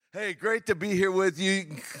Hey, great to be here with you.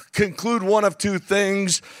 Conclude one of two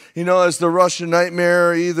things. As the Russian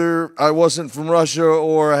nightmare, either I wasn't from Russia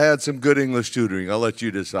or I had some good English tutoring. I'll let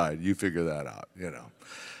you decide. You figure that out,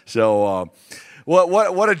 So,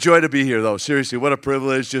 what a joy to be here, though. Seriously, what a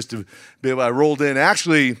privilege just to be able. I rolled in.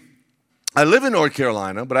 Actually, I live in North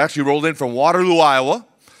Carolina, but I actually rolled in from Waterloo, Iowa.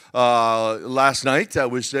 Last night. I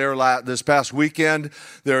was there this past weekend.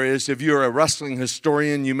 If you're a wrestling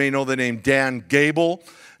historian, you may know the name Dan Gable.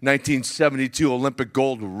 1972 Olympic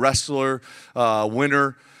gold wrestler,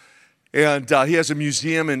 winner. And he has a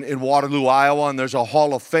museum in Waterloo, Iowa, and there's a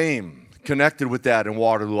Hall of Fame connected with that in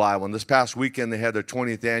Waterloo, Iowa. And this past weekend, they had their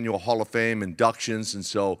 20th annual Hall of Fame inductions, and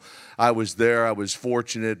so I was there. I was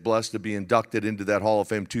fortunate, blessed to be inducted into that Hall of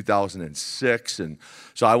Fame 2006, and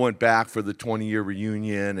so I went back for the 20-year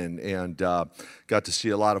reunion and got to see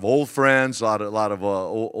a lot of old friends, a lot of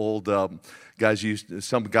old guys,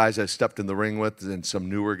 some guys I stepped in the ring with, and some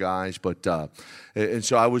newer guys. And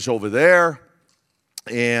so I was over there,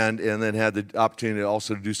 and then had the opportunity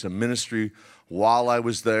also to do some ministry while I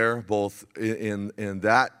was there, both in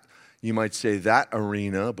that, you might say, that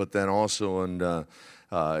arena, but then also in a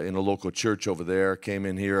local church over there. Came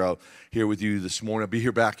in here. I'll here with you this morning. I'll be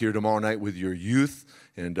back here tomorrow night with your youth,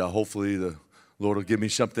 and hopefully the Lord will give me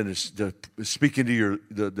something to speak into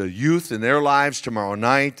the youth and their lives tomorrow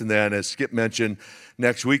night. And then, as Skip mentioned,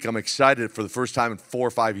 next week I'm excited. For the first time in 4 or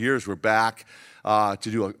 5 years, we're back to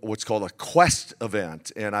do what's called a Quest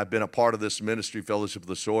event. And I've been a part of this ministry, Fellowship of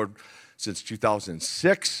the Sword, since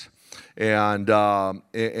 2006. And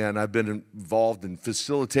I've been involved in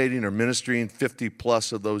facilitating or ministering 50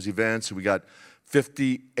 plus of those events. We got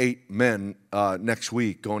 58 men next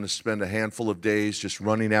week going to spend a handful of days just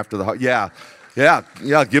running after the heart. Yeah,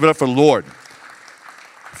 give it up for the Lord.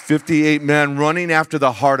 58 men running after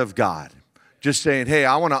the heart of God. Just saying, hey,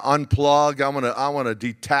 I want to unplug. I want to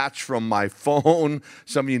detach from my phone.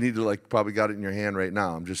 Some of you need to probably got it in your hand right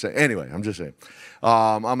now. I'm just saying. Anyway, I'm just saying.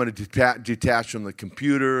 I'm going to detach from the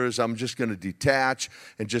computers. I'm just going to detach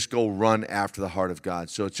and just go run after the heart of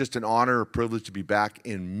God. So it's just an honor, a privilege to be back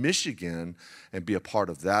in Michigan and be a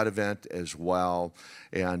part of that event as well.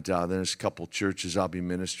 And then there's a couple churches I'll be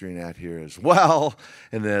ministering at here as well.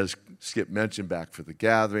 And then, as Skip mentioned, back for the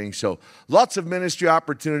gathering. So lots of ministry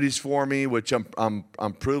opportunities for me, which I'm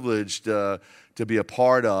privileged to be a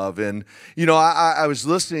part of. And I was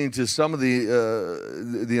listening to some of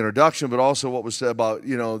the introduction, but also what was said about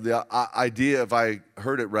the idea, if I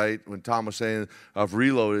heard it right, when Tom was saying of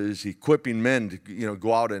Reload, is equipping men to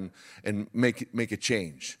go out and make a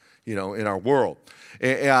change in our world.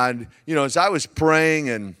 And as I was praying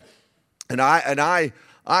and I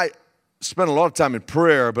spend a lot of time in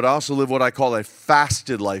prayer, but I also live what I call a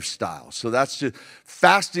fasted lifestyle. So that's just,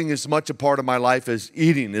 fasting is as much a part of my life as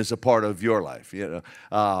eating is a part of your life, and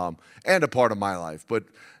a part of my life.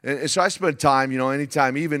 And so I spend time,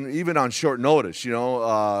 anytime, even on short notice,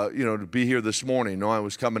 to be here this morning. I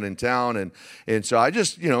was coming in town, and so I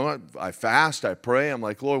just, I fast, I pray. I'm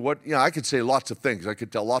like, Lord, what? I could say lots of things. I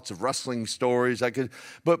could tell lots of wrestling stories.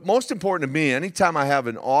 But most important to me, anytime I have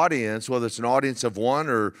an audience, whether it's an audience of one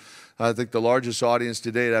or I think the largest audience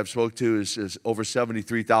today that I've spoke to is over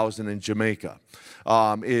 73,000 in Jamaica.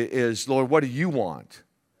 Is, Lord, what do you want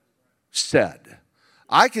said?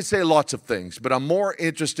 I could say lots of things, but I'm more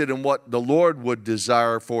interested in what the Lord would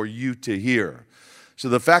desire for you to hear. So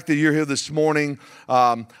the fact that you're here this morning,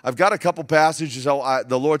 I've got a couple passages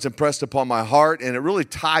the Lord's impressed upon my heart, and it really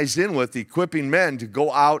ties in with equipping men to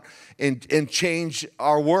go out and change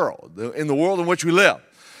our world, in the world in which we live.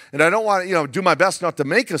 And I don't want to, do my best not to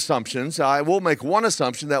make assumptions. I will make one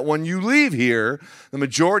assumption, that when you leave here, the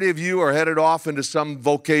majority of you are headed off into some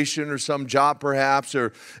vocation or some job perhaps,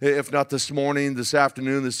 or if not this morning, this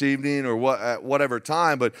afternoon, this evening, or whatever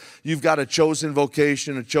time, but you've got a chosen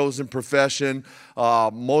vocation, a chosen profession.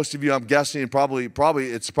 Most of you, I'm guessing, probably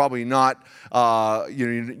it's probably not,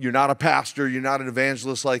 you're not a pastor, you're not an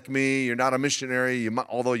evangelist like me, you're not a missionary,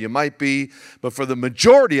 although you might be, but for the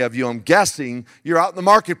majority of you, I'm guessing, you're out in the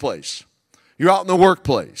marketplace. You're out in the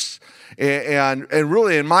workplace. And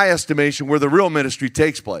really, in my estimation, where the real ministry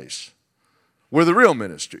takes place. Where the real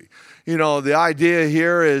ministry. The idea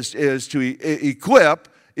here is to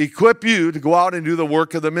equip you to go out and do the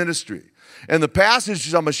work of the ministry. And the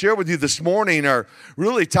passages I'm going to share with you this morning are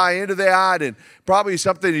really tie into that, and probably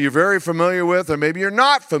something that you're very familiar with, or maybe you're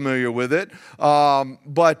not familiar with it.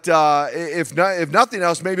 But if nothing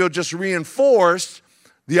else, maybe it'll just reinforce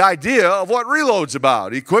the idea of what Reload's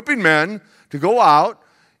about, equipping men to go out,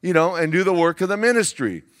 and do the work of the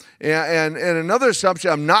ministry. And another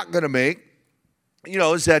assumption I'm not going to make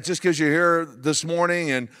is that just because you're here this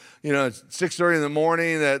morning and, it's 6:30 in the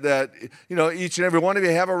morning that each and every one of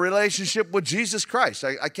you have a relationship with Jesus Christ.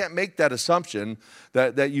 I can't make that assumption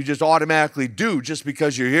that you just automatically do just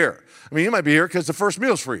because you're here. I mean, you might be here because the first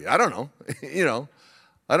meal's free. I don't know.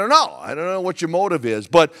 I don't know. I don't know what your motive is.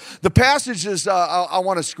 But the passages I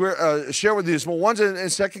want to share with you this morning. One's in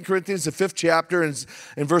 2 Corinthians, the 5th chapter, and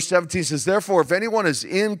in verse 17 says, Therefore, if anyone is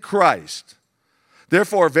in Christ,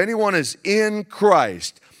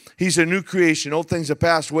 he's a new creation. Old things have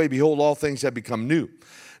passed away. Behold, all things have become new.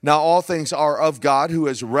 Now all things are of God, who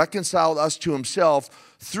has reconciled us to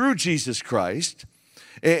himself through Jesus Christ.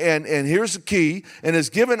 And here's the key, and has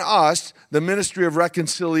given us the ministry of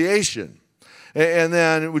reconciliation. And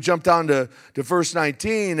then we jump down to verse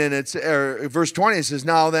 19, and verse 20. It says,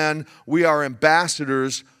 Now then, we are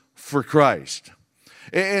ambassadors for Christ.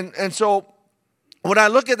 And so when I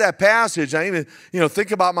look at that passage, I even,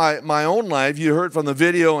 think about my own life. You heard from the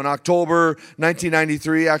video in October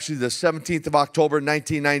 1993, actually the 17th of October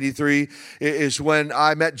 1993 is when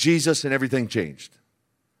I met Jesus and everything changed.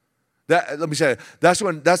 Let me say,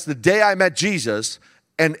 that's the day I met Jesus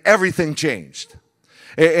and everything changed.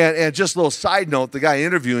 And just a little side note, the guy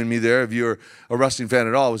interviewing me there, if you're a wrestling fan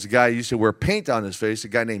at all, was a guy who used to wear paint on his face, a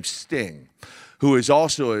guy named Sting, who is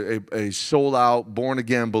also a sold-out,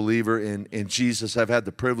 born-again believer in Jesus. I've had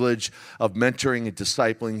the privilege of mentoring and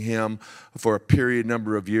discipling him for a period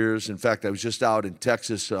number of years. In fact, I was just out in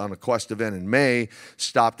Texas on a Quest event in May,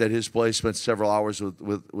 stopped at his place, spent several hours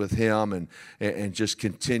with him, and just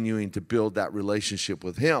continuing to build that relationship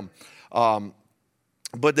with him.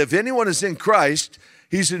 But if anyone is in Christ,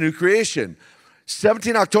 he's a new creation.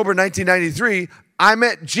 17 October 1993, I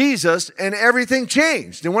met Jesus and everything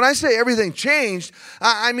changed. And when I say everything changed,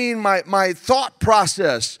 I mean my thought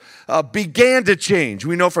process began to change.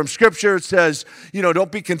 We know from Scripture it says,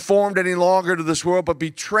 don't be conformed any longer to this world, but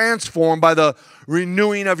be transformed by the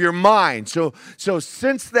renewing of your mind. So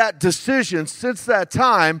since that decision, since that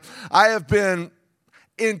time, I have been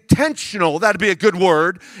intentional, that'd be a good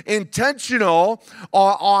word, intentional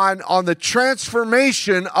on the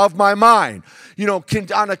transformation of my mind.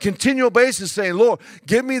 On a continual basis saying, Lord,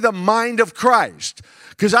 give me the mind of Christ.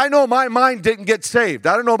 Because I know my mind didn't get saved.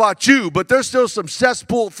 I don't know about you, but there's still some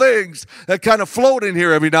cesspool things that kind of float in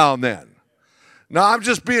here every now and then. Now, I'm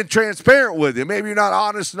just being transparent with you. Maybe you're not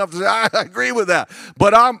honest enough to say, I agree with that.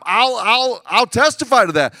 But I'll testify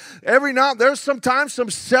to that. Every now and then, there's sometimes some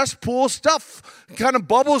cesspool stuff kind of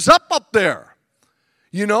bubbles up there.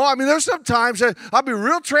 There's sometimes, I'll be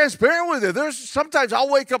real transparent with you. There's sometimes I'll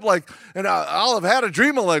wake up and I'll have had a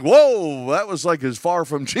dream of whoa, that was as far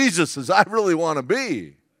from Jesus as I really want to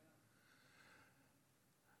be.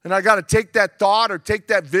 And I got to take that thought or take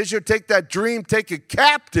that vision, take that dream, take it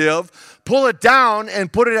captive, pull it down,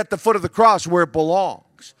 and put it at the foot of the cross where it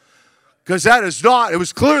belongs. Because that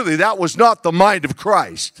was not the mind of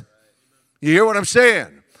Christ. You hear what I'm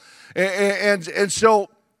saying? And so,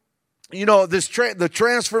 the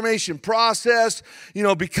transformation process,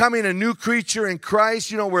 becoming a new creature in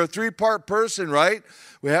Christ, we're a three-part person, right?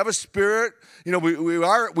 We have a spirit, we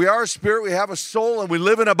are a spirit, we have a soul, and we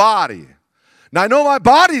live in a body. Now, I know my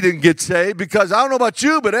body didn't get saved because I don't know about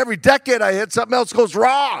you, but every decade I hit, something else goes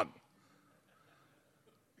wrong.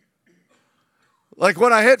 Like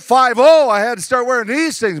when I hit 5-0, I had to start wearing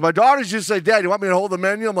these things. My daughters used to say, Dad, you want me to hold the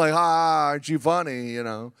menu? I'm like, aren't you funny,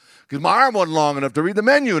 Because my arm wasn't long enough to read the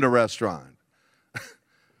menu in a restaurant.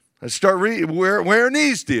 I start wearing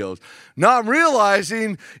these deals. Now I'm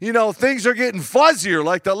realizing, things are getting fuzzier,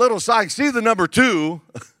 like that little sign. See the number 2.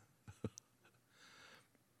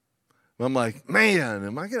 I'm like, man,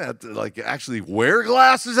 am I going to have to actually wear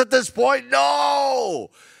glasses at this point?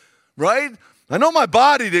 No, right? I know my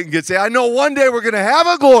body didn't get saved. I know one day we're going to have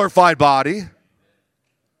a glorified body.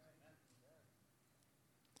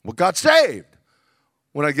 What got saved?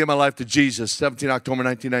 When I gave my life to Jesus, 17 October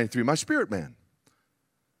 1993, my spirit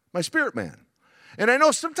man. And I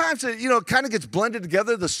know sometimes it kind of gets blended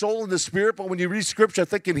together, the soul and the spirit. But when you read Scripture, I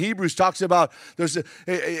think in Hebrews talks about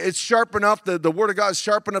it's sharp enough. The Word of God is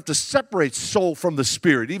sharp enough to separate soul from the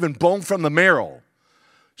spirit, even bone from the marrow.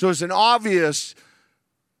 So it's an obvious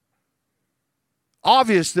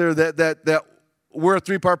there that we're a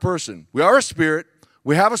three-part person. We are a spirit.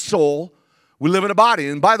 We have a soul. We live in a body.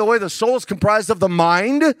 And by the way, the soul is comprised of the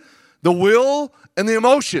mind, the will, and the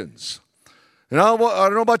emotions. And I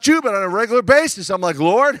don't know about you, but on a regular basis, I'm like,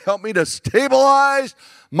 Lord, help me to stabilize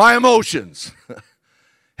my emotions.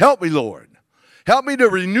 Help me, Lord. Help me to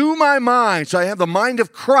renew my mind so I have the mind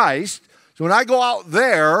of Christ. So when I go out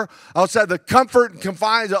there, outside the comfort and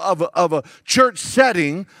confines of a church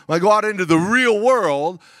setting, when I go out into the real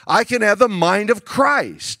world, I can have the mind of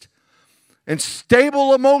Christ and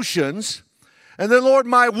stable emotions. And then, Lord,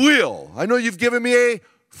 my will. I know you've given me a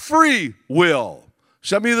free will.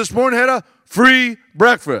 Some of you this morning had a free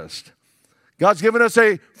breakfast. God's given us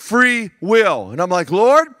a free will. And I'm like,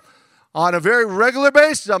 Lord, on a very regular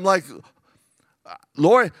basis, I'm like,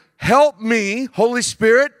 Lord, help me, Holy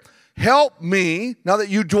Spirit, help me, now that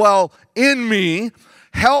you dwell in me,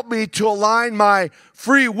 help me to align my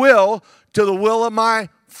free will to the will of my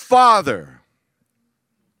Father.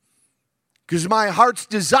 Because my heart's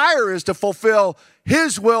desire is to fulfill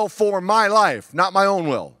His will for my life, not my own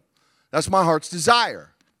will. That's my heart's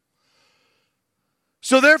desire.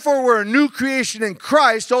 So therefore, we're a new creation in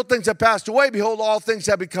Christ. Old things have passed away. Behold, all things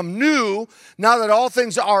have become new. Now that all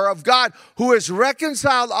things are of God, who has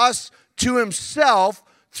reconciled us to Himself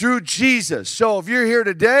through Jesus. So if you're here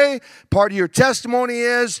today, part of your testimony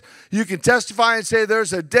is you can testify and say,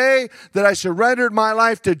 there's a day that I surrendered my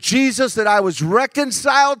life to Jesus, that I was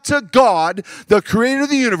reconciled to God, the creator of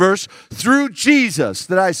the universe, through Jesus,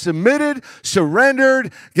 that I submitted,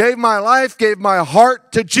 surrendered, gave my life, gave my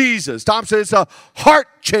heart to Jesus. Tom said it's a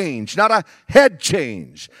heart change, not a head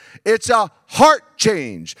change. It's a heart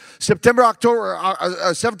change. 17 October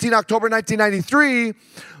 1993,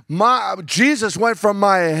 Jesus went from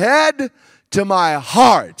my head to my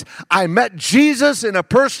heart. I met Jesus in a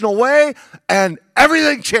personal way, and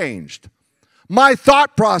everything changed. My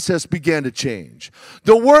thought process began to change.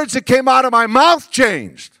 The words that came out of my mouth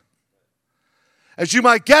changed. As you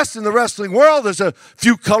might guess, in the wrestling world, there's a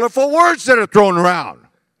few colorful words that are thrown around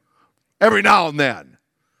every now and then.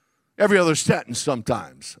 Every other sentence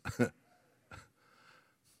sometimes.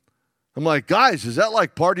 I'm like, guys, is that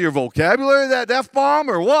like part of your vocabulary, that F-bomb,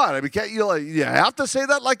 or what? I mean, can't you, like, you have to say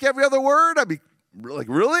that like every other word? I mean, like,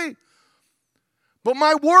 really? But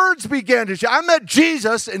my words began to change. I met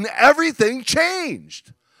Jesus and everything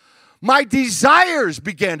changed. My desires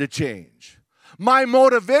began to change. My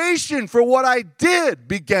motivation for what I did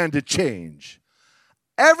began to change.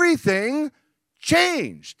 Everything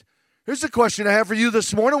changed. Here's the question I have for you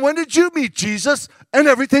this morning. When did you meet Jesus and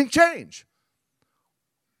everything changed?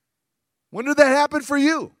 When did that happen for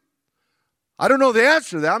you? I don't know the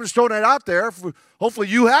answer to that. I'm just throwing it out there. Hopefully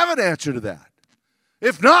you have an answer to that.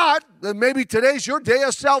 If not, then maybe today's your day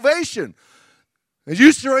of salvation. And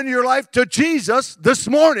you surrender your life to Jesus this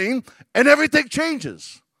morning, and everything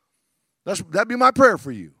changes. That'd be my prayer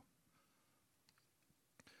for you.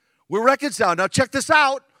 We're reconciled. Now check this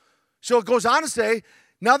out. So it goes on to say,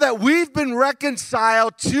 now that we've been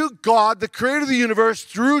reconciled to God, the creator of the universe,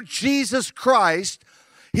 through Jesus Christ,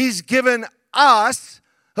 He's given us,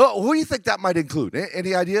 who do you think that might include?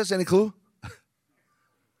 Any ideas, any clue?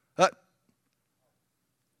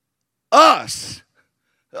 Us.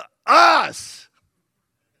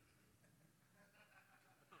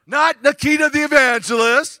 Not Nikita the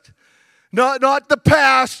evangelist, not the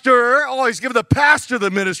pastor. Oh, He's given the pastor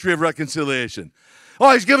the ministry of reconciliation.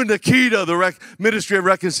 Oh, He's given Nikita the ministry of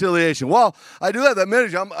reconciliation. Well, I do have that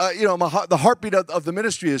ministry. The heartbeat of the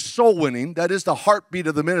ministry is soul winning. That is the heartbeat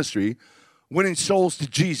of the ministry, winning souls to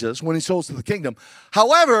Jesus, winning souls to the kingdom.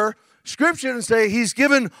 However, Scripture doesn't say He's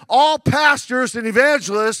given all pastors and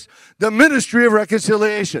evangelists the ministry of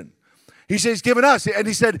reconciliation. He says He's given us. And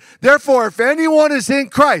He said, therefore, if anyone is in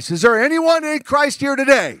Christ, is there anyone in Christ here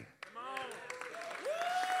today?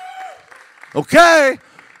 Okay.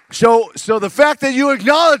 So the fact that you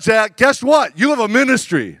acknowledge that, guess what? You have a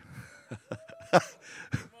ministry.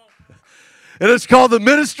 And it's called the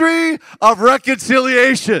ministry of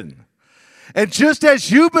reconciliation. And just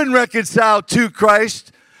as you've been reconciled to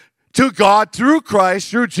Christ, to God, through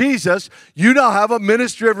Christ, through Jesus, you now have a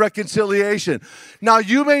ministry of reconciliation. Now,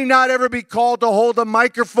 you may not ever be called to hold a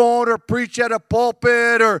microphone or preach at a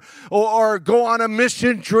pulpit or go on a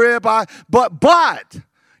mission trip, but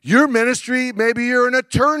your ministry, maybe you're an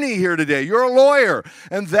attorney here today. You're a lawyer,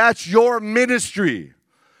 and that's your ministry.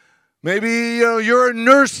 Maybe you're a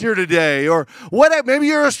nurse here today, or whatever. Maybe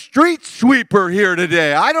you're a street sweeper here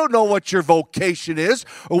today. I don't know what your vocation is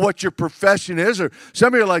or what your profession is. Or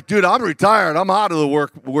some of you are like, dude, I'm retired. I'm out of the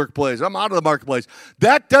workplace. I'm out of the marketplace.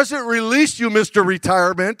 That doesn't release you, Mr.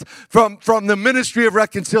 Retirement, from the ministry of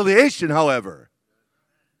reconciliation, however.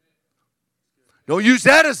 Don't use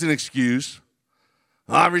that as an excuse.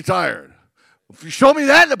 I'm retired. If you show me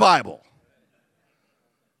that in the Bible,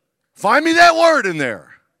 find me that word in there.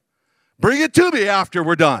 Bring it to me after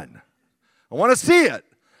we're done. I want to see it.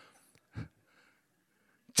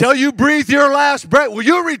 Till you breathe your last breath. Well,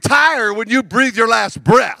 you retire when you breathe your last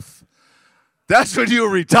breath. That's when you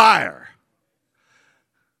retire.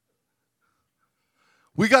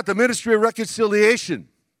 We got the ministry of reconciliation.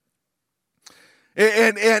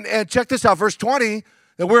 And check this out, verse 20,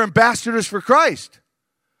 that we're ambassadors for Christ.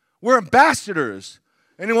 We're ambassadors.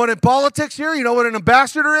 Anyone in politics here? You know what an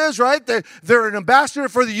ambassador is, right? They're an ambassador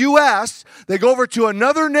for the U.S. They go over to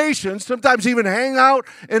another nation, sometimes even hang out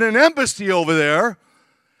in an embassy over there,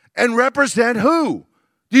 and represent who?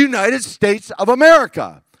 The United States of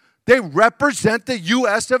America. They represent the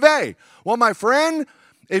U.S. of A. Well, my friend,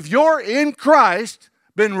 if you're in Christ,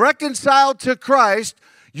 been reconciled to Christ,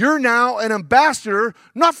 you're now an ambassador,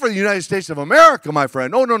 not for the United States of America, my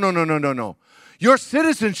friend. Oh, no. Your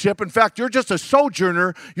citizenship, in fact, you're just a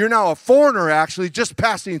sojourner. You're now a foreigner, actually, just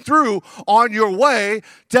passing through on your way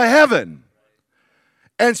to heaven.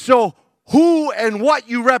 And so who and what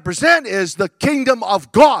you represent is the kingdom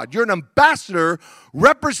of God. You're an ambassador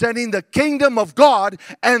representing the kingdom of God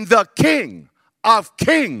and the King of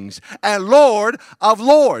kings and Lord of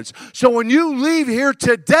lords. So when you leave here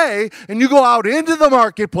today and you go out into the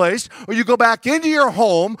marketplace, or you go back into your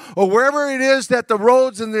home, or wherever it is that the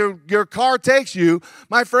roads and your car takes you,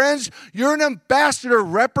 my friends, you're an ambassador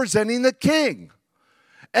representing the King.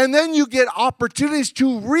 And then you get opportunities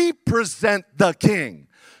to represent the King.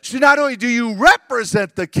 So not only do you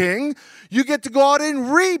represent the King, you get to go out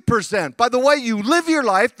and represent. By the way you live your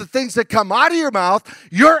life, the things that come out of your mouth,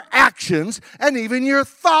 your actions, and even your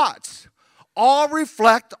thoughts all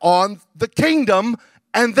reflect on the kingdom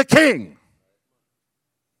and the King.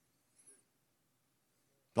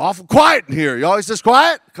 It's awful quiet in here. You always just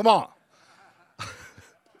quiet? Come on.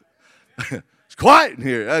 It's quiet in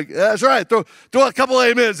here. That's right. Throw a couple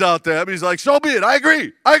amens out there. I mean, he's like, so be it. I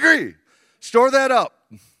agree. Store that up.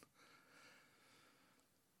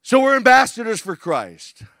 So we're ambassadors for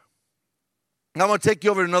Christ. Now I'm going to take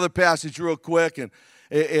you over to another passage real quick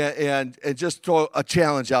and just throw a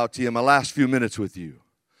challenge out to you in my last few minutes with you.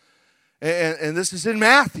 And this is in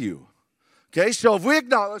Matthew. Okay, so if we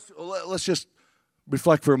acknowledge, let's just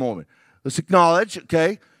reflect for a moment. Let's acknowledge,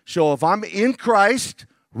 okay, so if I'm in Christ,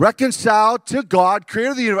 reconciled to God,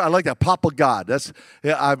 creator of the universe. I like that, Papa God. That's,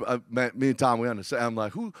 yeah, me and Tom, we understand. I'm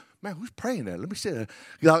like, who's praying that? Let me say that.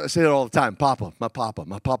 I say that all the time. My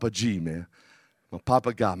Papa G, man. My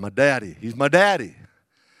Papa God, my daddy. He's my daddy.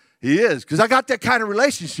 He is, because I got that kind of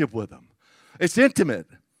relationship with him. It's intimate.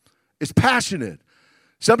 It's passionate.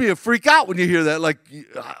 Some of you freak out when you hear that. Like,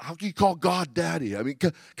 how can you call God daddy? I mean,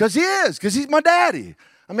 because he is, because he's my daddy.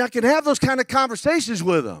 I mean, I can have those kind of conversations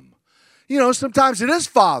with him. You know, sometimes it is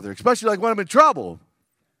father, especially like when I'm in trouble.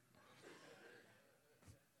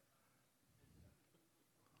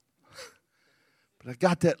 But I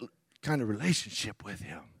got that kind of relationship with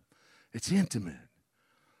him. It's intimate.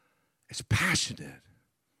 It's passionate.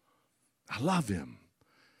 I love him.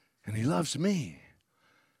 And he loves me.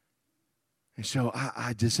 And so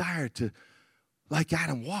I desire to, like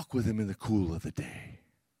Adam, walk with him in the cool of the day.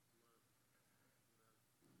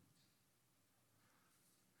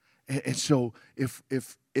 And so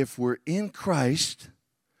if we're in Christ,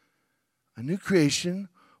 a new creation,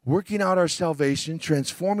 working out our salvation,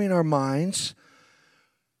 transforming our minds,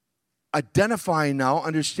 identifying now,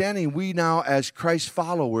 understanding we now as Christ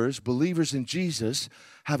followers, believers in Jesus,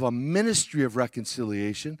 have a ministry of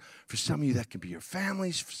reconciliation. For some of you, that can be your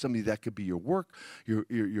families. For some of you, that could be your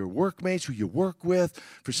workmates who you work with.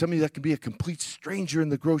 For some of you, that can be a complete stranger in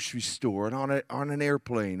the grocery store and on an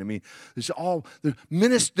airplane. I mean,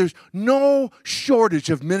 there's no shortage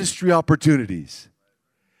of ministry opportunities.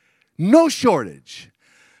 No shortage.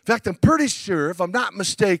 In fact, I'm pretty sure, if I'm not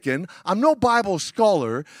mistaken, I'm no Bible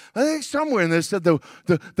scholar, I think somewhere in this said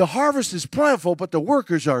the harvest is plentiful, but the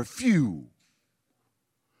workers are few.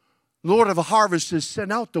 Lord of the harvest has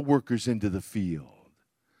sent out the workers into the field.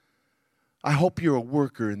 I hope you're a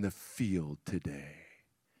worker in the field today,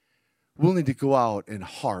 willing to go out and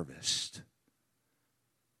harvest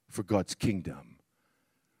for God's kingdom,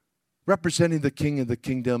 representing the King of the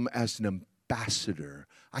kingdom as an ambassador.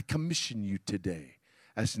 I commission you today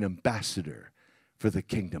as an ambassador for the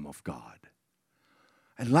kingdom of God.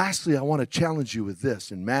 And lastly, I want to challenge you with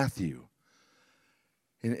this in Matthew.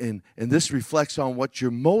 And this reflects on what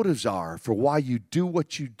your motives are for why you do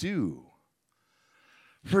what you do.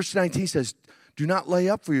 Verse 19 says, do not lay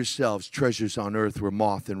up for yourselves treasures on earth where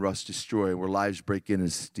moth and rust destroy, where lives break in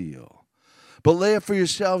and steal. But lay up for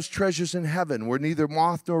yourselves treasures in heaven, where neither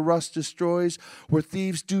moth nor rust destroys, where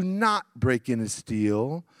thieves do not break in and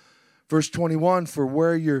steal. Verse 21, for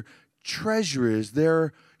where your treasure is,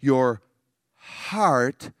 there your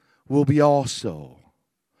heart will be also.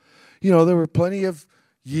 You know, there were plenty of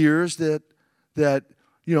years that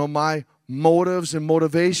my motives and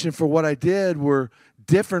motivation for what I did were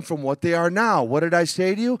different from what they are now. What did I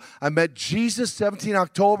say to you? I met Jesus 17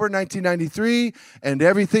 October 1993, and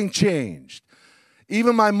everything changed.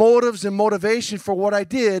 Even my motives and motivation for what I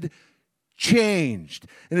did changed.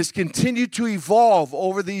 And it's continued to evolve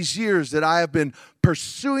over these years that I have been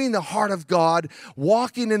pursuing the heart of God,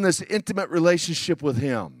 walking in this intimate relationship with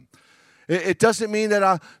Him. It doesn't mean that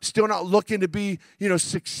I'm still not looking to be,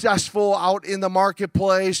 successful out in the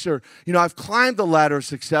marketplace or, I've climbed the ladder of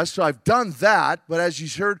success, so I've done that. But as you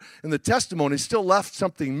heard in the testimony, still left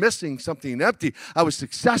something missing, something empty. I was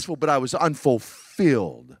successful, but I was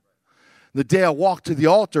unfulfilled. The day I walked to the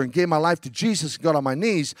altar and gave my life to Jesus and got on my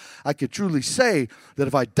knees, I could truly say that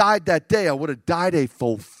if I died that day, I would have died a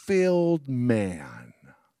fulfilled man.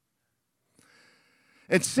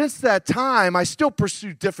 And since that time, I still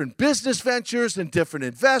pursue different business ventures and different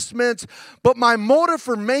investments. But my motive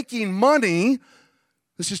for making money,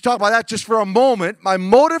 let's just talk about that just for a moment. My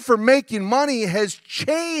motive for making money has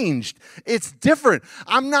changed. It's different.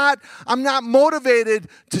 I'm not motivated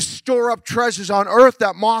to store up treasures on earth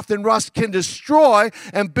that moth and rust can destroy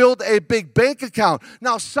and build a big bank account.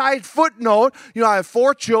 Now, side footnote, I have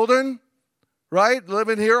 4 children, right?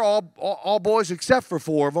 Living here, all boys except for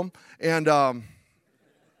 4 of them. And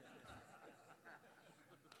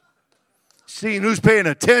seeing who's paying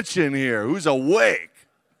attention here, who's awake.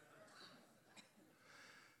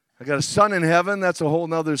 I got a son in heaven. That's a whole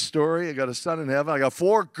nother story. I got a son in heaven. I got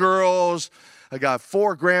 4 girls. I got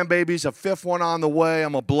 4 grandbabies, a 5th one on the way.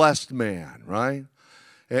 I'm a blessed man, right?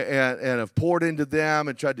 And I've poured into them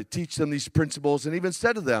and tried to teach them these principles and even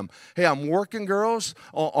said to them, hey, I'm working, girls,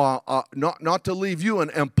 not to leave you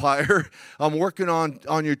an empire. I'm working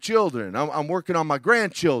on your children. I'm working on my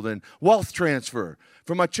grandchildren, wealth transfer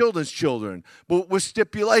for my children's children, but with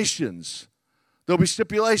stipulations. There'll be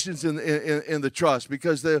stipulations in the trust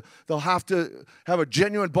because they'll have to have a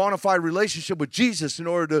genuine bona fide relationship with Jesus in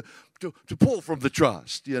order to pull from the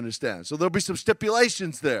trust, you understand? So there'll be some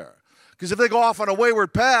stipulations there. Because if they go off on a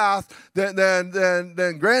wayward path, then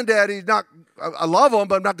granddaddy's not, I love him,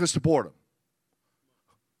 but I'm not going to support him.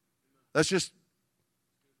 That's just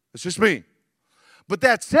me. But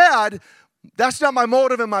that said, that's not my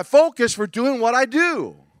motive and my focus for doing what I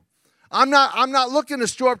do. I'm not looking to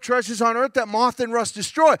store up treasures on earth that moth and rust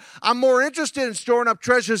destroy. I'm more interested in storing up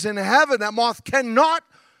treasures in heaven that moth cannot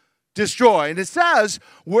destroy. And it says,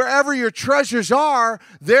 wherever your treasures are,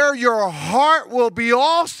 there your heart will be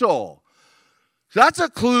also. That's a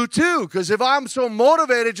clue too, because if I'm so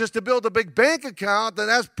motivated just to build a big bank account, then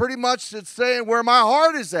that's pretty much it's saying where my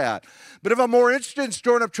heart is at. But if I'm more interested in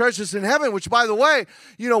storing up treasures in heaven, which by the way,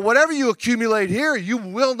 whatever you accumulate here, you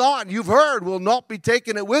will not, you've heard, will not be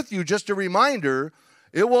taking it with you. Just a reminder,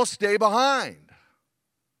 it will stay behind.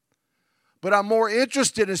 But I'm more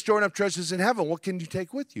interested in storing up treasures in heaven. What can you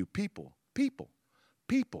take with you? People.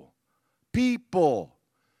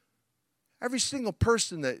 Every single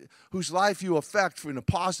person whose life you affect in a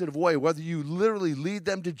positive way, whether you literally lead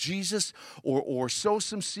them to Jesus or sow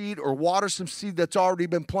some seed or water some seed that's already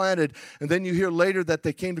been planted, and then you hear later that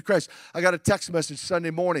they came to Christ. I got a text message Sunday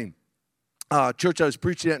morning. Church I was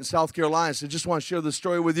preaching at in South Carolina. So I just want to share this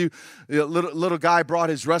story with you. The little guy brought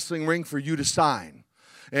his wrestling ring for you to sign.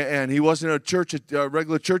 And he wasn't a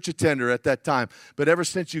regular church attender at that time. But ever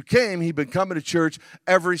since you came, he'd been coming to church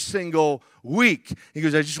every single week. He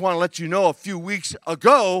goes, I just want to let you know a few weeks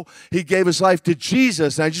ago, he gave his life to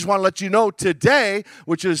Jesus. And I just want to let you know today,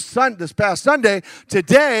 which is this past Sunday,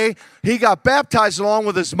 today he got baptized along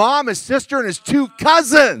with his mom, his sister, and his 2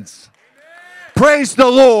 cousins. Amen. Praise the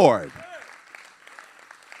Lord.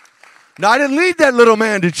 Now, I didn't lead that little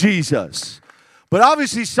man to Jesus. But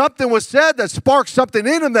obviously something was said that sparked something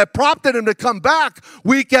in him that prompted him to come back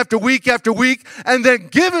week after week after week and then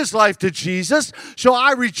give his life to Jesus. So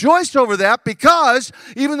I rejoiced over that because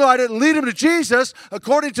even though I didn't lead him to Jesus,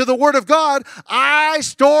 according to the Word of God, I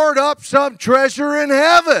stored up some treasure in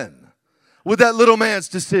heaven with that little man's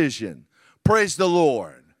decision. Praise the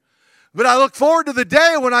Lord. But I look forward to the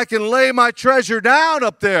day when I can lay my treasure down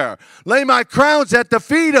up there, lay my crowns at the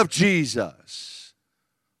feet of Jesus,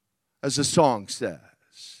 as the song says.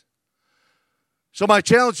 So my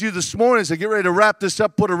challenge to you this morning as I get ready to wrap this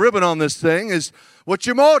up, put a ribbon on this thing, is what's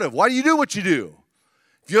your motive? Why do you do what you do?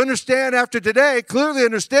 If you understand after today, clearly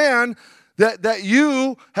understand that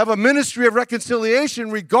you have a ministry of reconciliation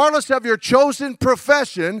regardless of your chosen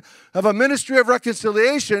profession. have a ministry of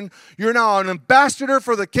reconciliation, you're now an ambassador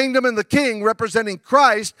for the kingdom and the king representing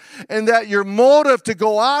Christ, and that your motive to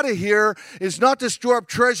go out of here is not to store up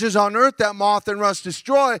treasures on earth that moth and rust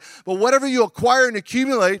destroy, but whatever you acquire and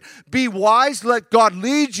accumulate, be wise, let God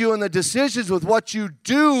lead you in the decisions with what you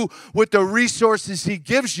do with the resources he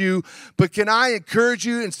gives you. But can I encourage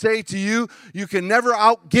you and say to you, you can never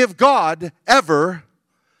outgive God, ever.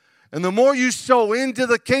 And the more you sow into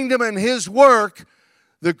the kingdom and his work,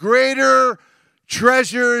 the greater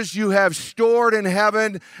treasures you have stored in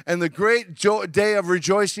heaven, and the great day of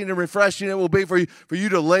rejoicing and refreshing it will be for you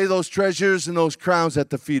to lay those treasures and those crowns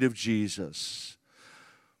at the feet of Jesus.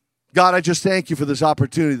 God, I just thank you for this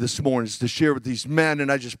opportunity this morning to share with these men,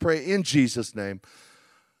 and I just pray in Jesus' name.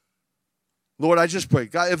 Lord, I just pray,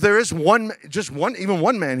 God, if there is even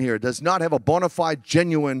one man here does not have a bona fide,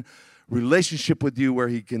 genuine relationship with you where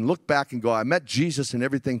he can look back and go, I met Jesus and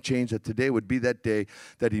everything changed, that today would be that day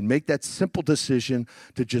that he'd make that simple decision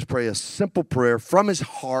to just pray a simple prayer from his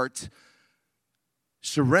heart,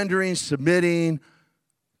 surrendering, submitting,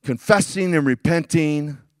 confessing and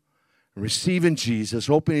repenting, and receiving Jesus,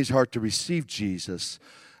 opening his heart to receive Jesus.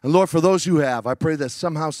 And Lord, for those who have, I pray that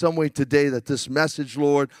somehow, some way today that this message,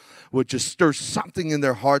 Lord, would just stir something in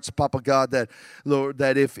their hearts, Papa God, that, Lord,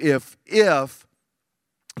 that if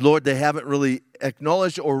Lord, they haven't really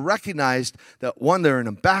acknowledged or recognized that, one, they're an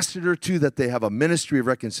ambassador, two, that they have a ministry of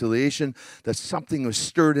reconciliation, that something was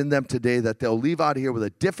stirred in them today, that they'll leave out here with a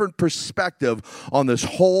different perspective on this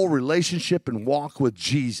whole relationship and walk with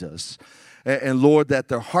Jesus. And Lord, that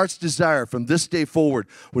their heart's desire from this day forward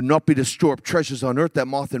would not be to store up treasures on earth that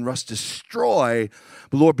moth and rust destroy,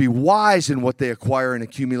 but Lord, be wise in what they acquire and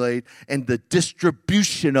accumulate, and the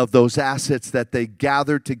distribution of those assets that they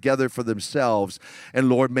gather together for themselves. And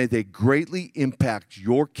Lord, may they greatly impact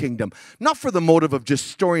your kingdom, not for the motive of just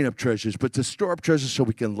storing up treasures, but to store up treasures so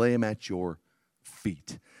we can lay them at your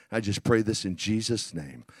feet. I just pray this in Jesus'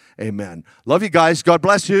 name. Amen. Love you guys. God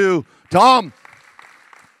bless you. Tom.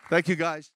 Thank you, guys.